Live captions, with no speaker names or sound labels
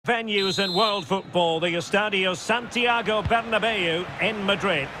Venues in world football, the Estadio Santiago Bernabeu in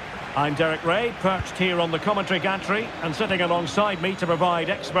Madrid. I'm Derek Ray, perched here on the commentary gantry, and sitting alongside me to provide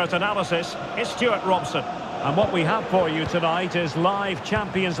expert analysis is Stuart Robson. And what we have for you tonight is live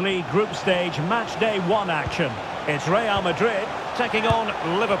Champions League group stage match day 1 action. It's Real Madrid taking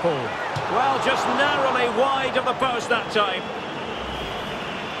on Liverpool. Well, just narrowly wide of the post that time.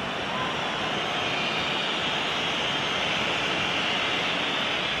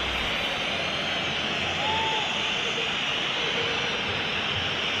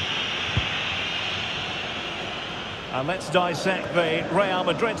 And let's dissect the Real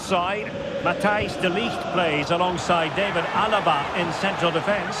Madrid side. Matthijs de Ligt plays alongside David Alaba in central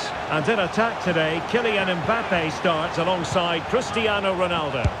defence. And in attack today, Kylian Mbappé starts alongside Cristiano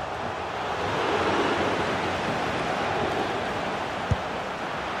Ronaldo.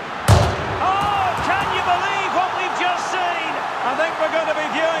 Oh, can you believe what we've just seen? I think we're going to be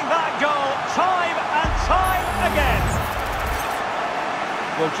viewing that goal time and time again.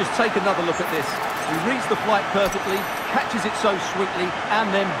 Well, just take another look at this. He reads the flight perfectly, catches it so sweetly,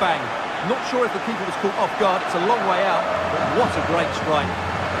 and then bang. Not sure if the keeper was caught off guard. It's a long way out, but what a great strike.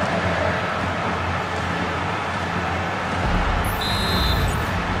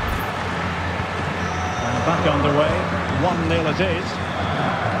 And back underway, 1-0 it is.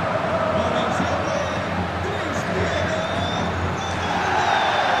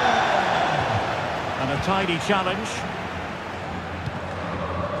 And a tidy challenge.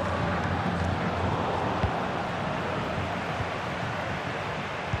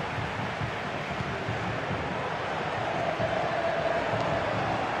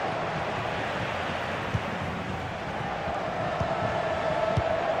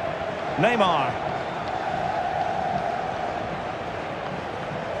 Neymar.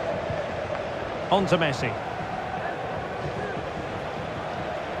 On to Messi.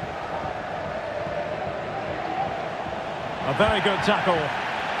 A very good tackle.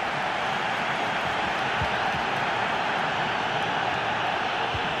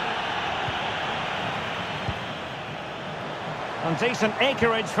 And decent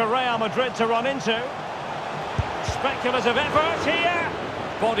acreage for Real Madrid to run into. Speculative effort here.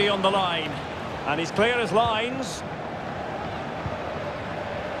 Body on the line, and he's clear as lines.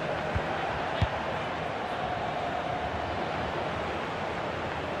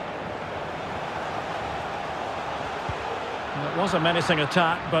 It was a menacing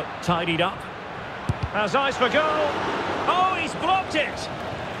attack, but tidied up. Has eyes for goal. Oh, he's blocked it.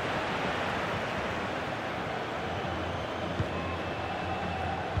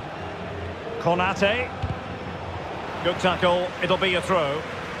 Konate. Good tackle, it'll be a throw.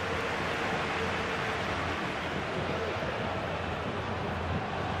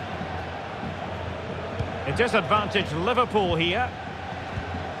 It disadvantaged Liverpool here.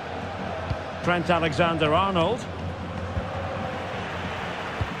 Trent Alexander-Arnold.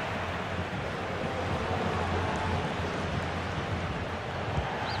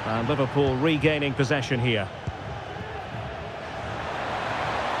 And Liverpool regaining possession here.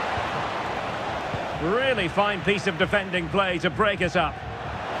 Really fine piece of defending play to break it up.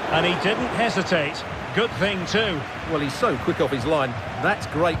 And he didn't hesitate. Good thing too. Well, he's so quick off his line. That's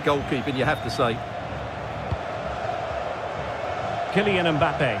great goalkeeping, you have to say. Kylian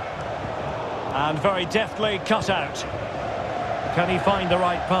Mbappé. And very deftly cut out. Can he find the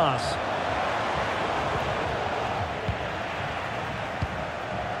right pass?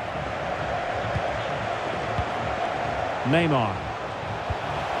 Neymar.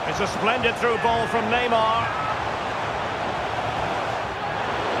 It's a splendid through ball from Neymar.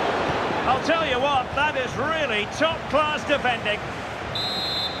 I'll tell you what, that is really top-class defending.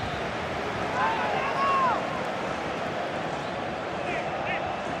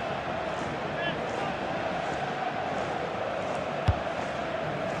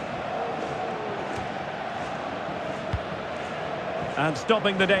 And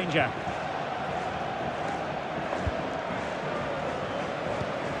stopping the danger.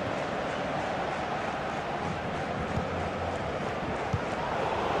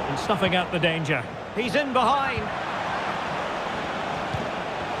 Snuffing out the danger. He's in behind.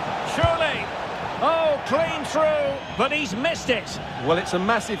 Surely. Oh, clean through, but he's missed it. Well, it's a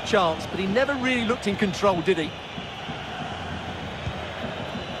massive chance, but he never really looked in control, did he?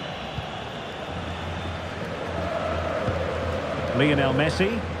 Lionel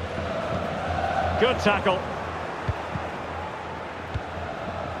Messi. Good tackle.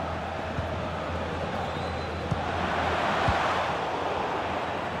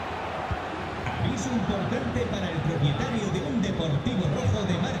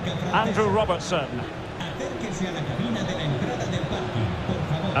 Andrew Robertson. Acérquese a la cabina de la entrada del parking, por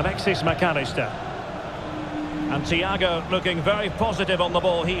favor. Alexis McAllister. And Thiago looking very positive on the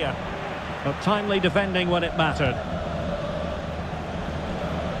ball here. But timely defending when it mattered.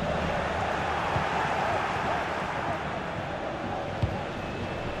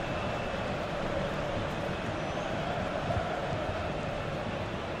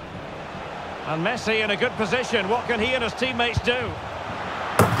 And Messi in a good position. What can he and his teammates do?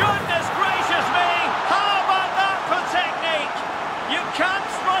 Goodness gracious me! How about that for technique? You can't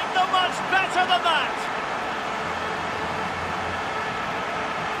strike them much better than that.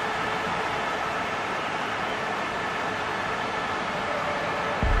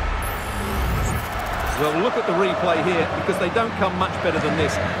 Well, look at the replay here, because they don't come much better than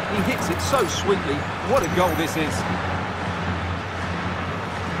this. He hits it so sweetly. What a goal this is.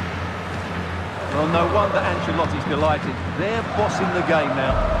 Well, no wonder Ancelotti's delighted. They're bossing the game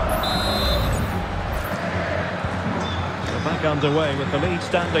now. We're back underway with the lead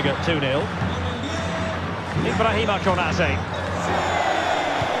standing at 2-0. Ibrahima Konate.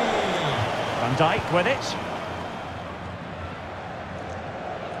 Van Dijk with it.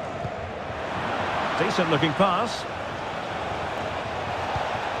 Decent looking pass.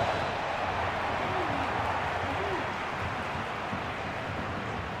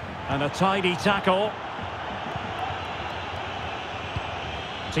 And a tidy tackle.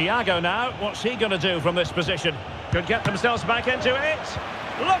 Thiago now, what's he going to do from this position? Could get themselves back into it.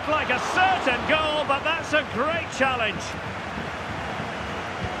 Looked like a certain goal, but that's a great challenge.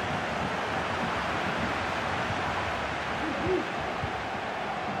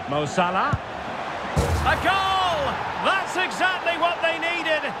 Mo Salah. A goal! That's exactly what they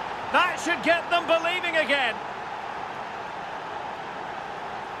needed. That should get them believing again.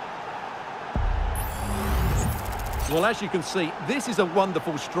 Well, as you can see, this is a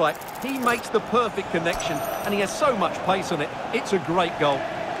wonderful strike. He makes the perfect connection, and he has so much pace on it. It's a great goal.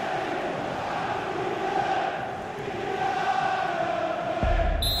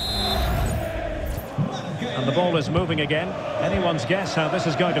 And the ball is moving again. Anyone's guess how this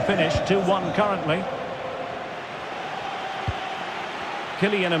is going to finish. 2-1 currently.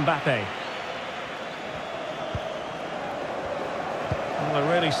 Kylian Mbappe. Well,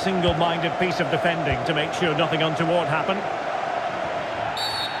 a really single-minded piece of defending to make sure nothing untoward happened.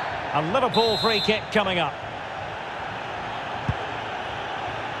 A Liverpool free kick coming up.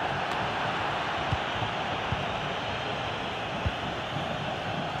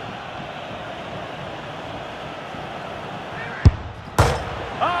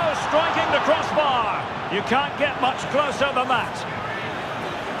 Oh, striking the crossbar. You can't get much closer than that.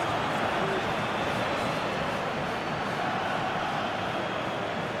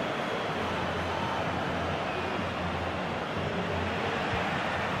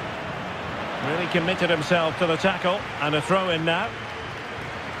 Really committed himself to the tackle, and a throw-in now.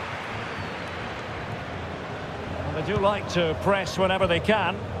 Well, they do like to press whenever they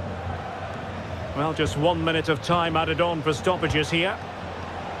can. Well, just 1 minute of time added on for stoppages here.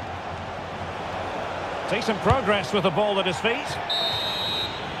 Decent progress with the ball at his feet.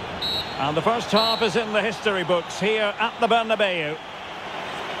 And the first half is in the history books here at the Bernabeu.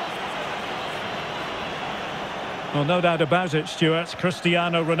 Well, no doubt about it, Stuart.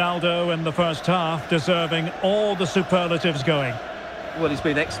 Cristiano Ronaldo in the first half, deserving all the superlatives going. Well, he's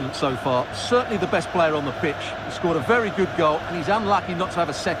been excellent so far. Certainly the best player on the pitch. He scored a very good goal, and he's unlucky not to have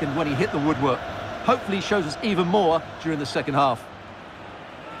a second when he hit the woodwork. Hopefully he shows us even more during the second half.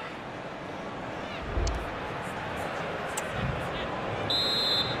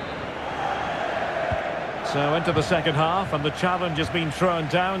 So into the second half, and the challenge has been thrown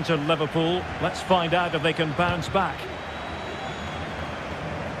down to Liverpool. Let's find out if they can bounce back.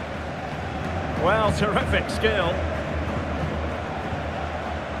 Well, terrific skill.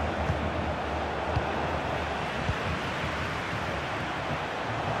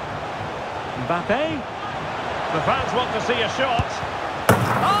 Mbappe. The fans want to see a shot.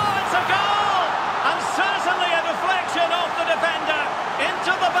 Oh, it's a goal! And certainly a deflection off the defender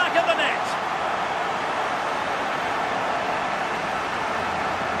into the back of the net.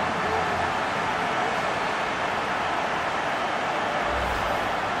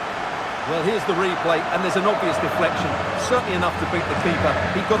 Well, here's the replay, and there's an obvious deflection. Certainly enough to beat the keeper.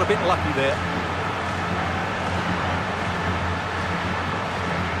 He got a bit lucky there.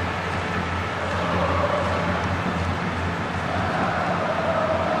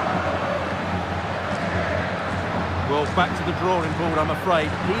 Well, back to the drawing board, I'm afraid.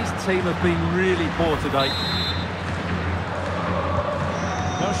 His team have been really poor today.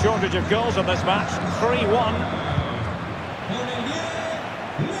 No shortage of goals in this match. 3-1.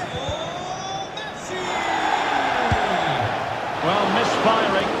 Well, missed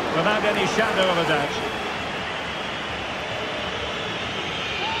inspiring, without any shadow of a doubt.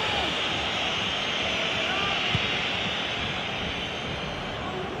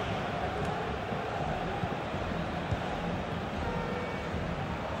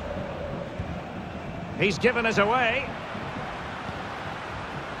 He's given us away.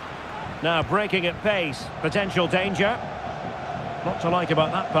 Now breaking at pace. Potential danger. Not to like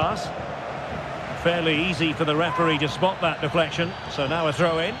about that pass. Fairly easy for the referee to spot that deflection. So now a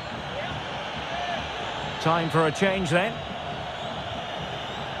throw in. Time for a change then.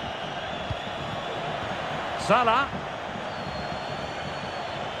 Salah.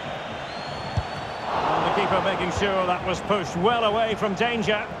 And the keeper making sure that was pushed well away from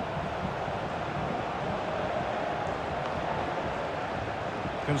danger.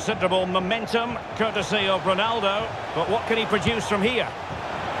 Considerable momentum, courtesy of Ronaldo. But what can he produce from here?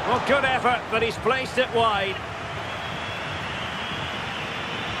 Well, good effort, but he's placed it wide.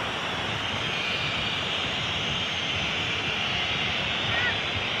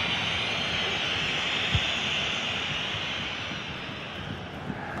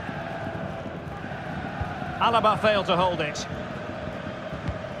 Alaba failed to hold it.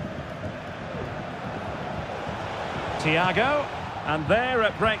 Thiago. And there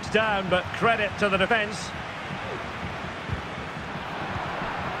it breaks down, but credit to the defence.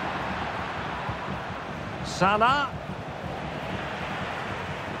 Salah.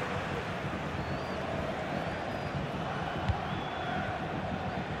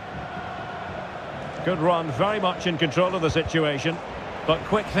 Good run, very much in control of the situation, but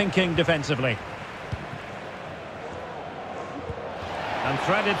quick thinking defensively. And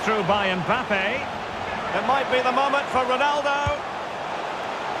threaded through by Mbappe. It might be the moment for Ronaldo.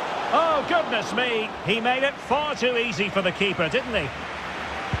 Oh, goodness me. He made it far too easy for the keeper, didn't he?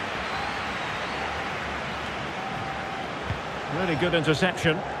 Really good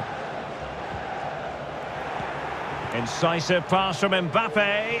interception. Incisive pass from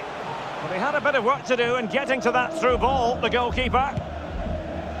Mbappe. Well, he had a bit of work to do in getting to that through ball, the goalkeeper.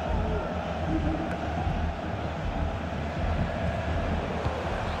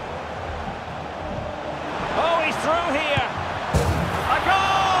 Oh, he's through here. A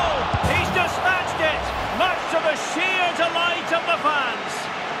goal! He's dispatched it, much to the sheer delight of the fans.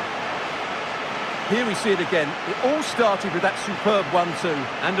 Here we see it again. It all started with that superb 1-2,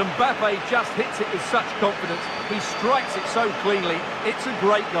 and Mbappe just hits it with such confidence. He strikes it so cleanly. It's a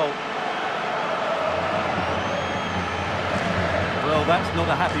great goal. Well, that's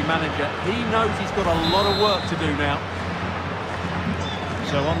not a happy manager. He knows he's got a lot of work to do now.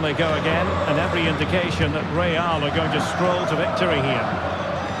 So on they go again, and every indication that Real are going to stroll to victory here.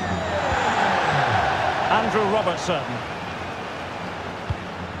 Andrew Robertson.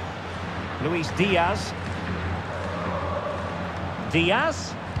 Luis Diaz.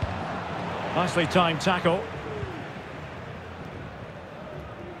 Diaz. Nicely timed tackle.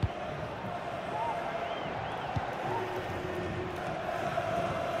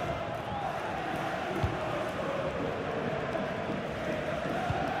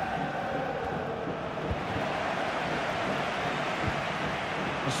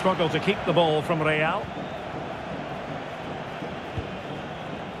 A struggle to keep the ball from Real.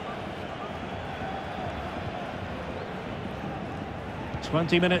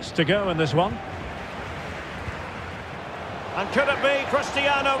 "20 minutes to go in this one. And could it be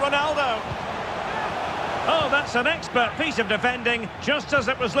Cristiano Ronaldo? Oh, that's an expert piece of defending, just as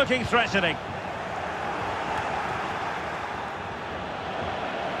it was looking threatening.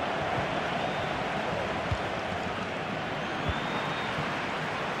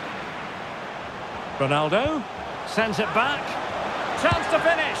 Ronaldo sends it back. Chance to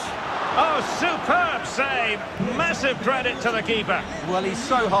finish. Oh, superb save. Massive credit to the keeper. Well, he's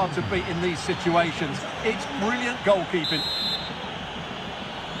so hard to beat in these situations. It's brilliant goalkeeping.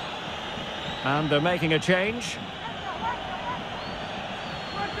 And they're making a change.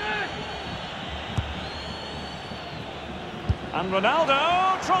 And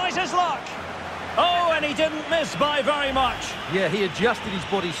Ronaldo tries his luck. Oh, and he didn't miss by very much. Yeah, he adjusted his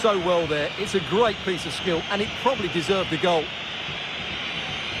body so well there. It's a great piece of skill, and it probably deserved the goal.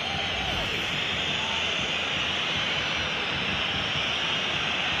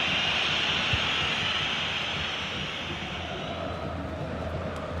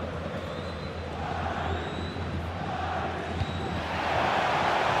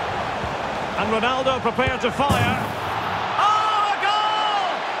 And Ronaldo prepared to fire. Oh, a goal!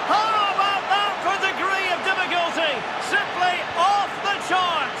 How about that for degree of difficulty? Simply off the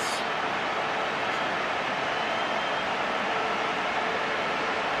charts.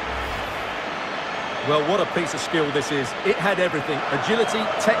 Well, what a piece of skill this is. It had everything. Agility,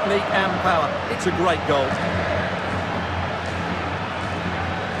 technique and power. It's a great goal.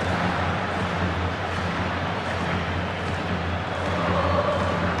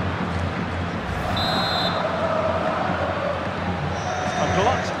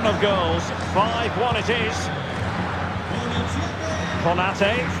 Of goals, 5-1 it is.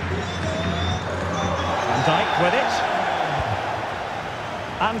 Konate. Van Dijk with it.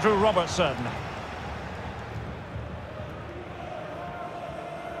 Andrew Robertson.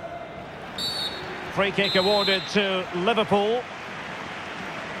 Free kick awarded to Liverpool.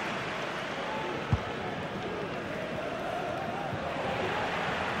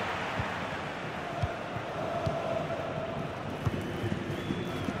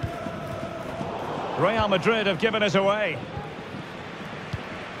 Real Madrid have given us away.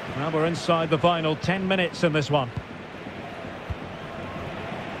 Now we're inside the final 10 minutes in this one.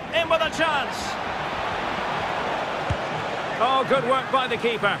 In with a chance. Oh, good work by the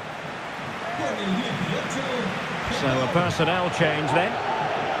keeper. So a personnel change then.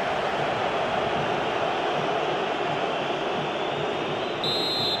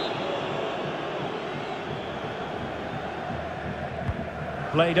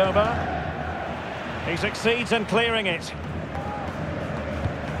 Played over. He succeeds in clearing it.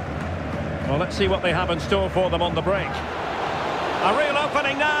 Well, let's see what they have in store for them on the break. A real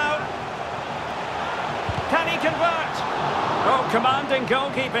opening now. Can he convert? Oh, commanding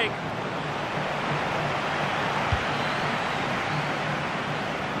goalkeeping.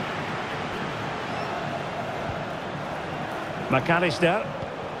 McAllister.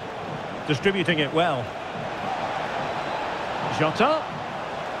 Distributing it well. Jota.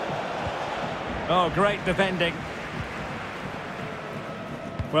 Oh, great defending.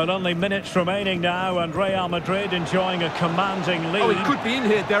 Well, only minutes remaining now, and Real Madrid enjoying a commanding lead. Oh, he could be in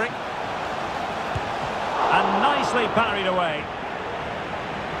here, Derek. And nicely parried away.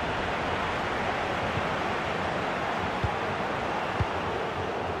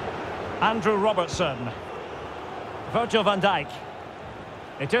 Andrew Robertson. Virgil van Dijk.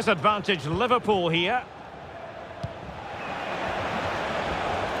 It is advantage Liverpool here.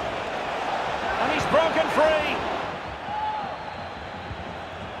 And he's broken free.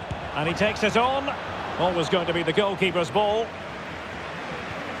 And he takes it on. Always going to be the goalkeeper's ball.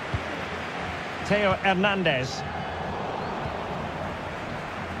 Hernandez.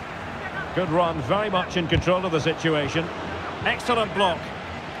 Good run, very much in control of the situation. Excellent block.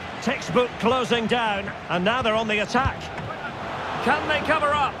 Textbook closing down, and now they're on the attack. Can they cover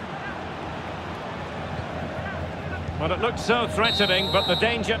up? Well, it looked so threatening, but the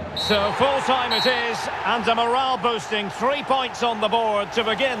danger... So full-time it is, and a morale-boosting 3 points on the board to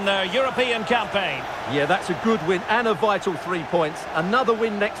begin their European campaign. Yeah, that's a good win and a vital 3 points. Another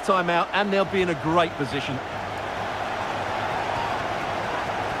win next time out, and they'll be in a great position.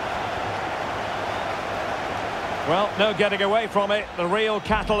 Well, no getting away from it. The real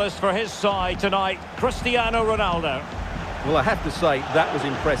catalyst for his side tonight, Cristiano Ronaldo. Well, I have to say, that was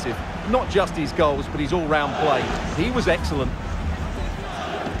impressive. Not just his goals, but his all-round play. He was excellent.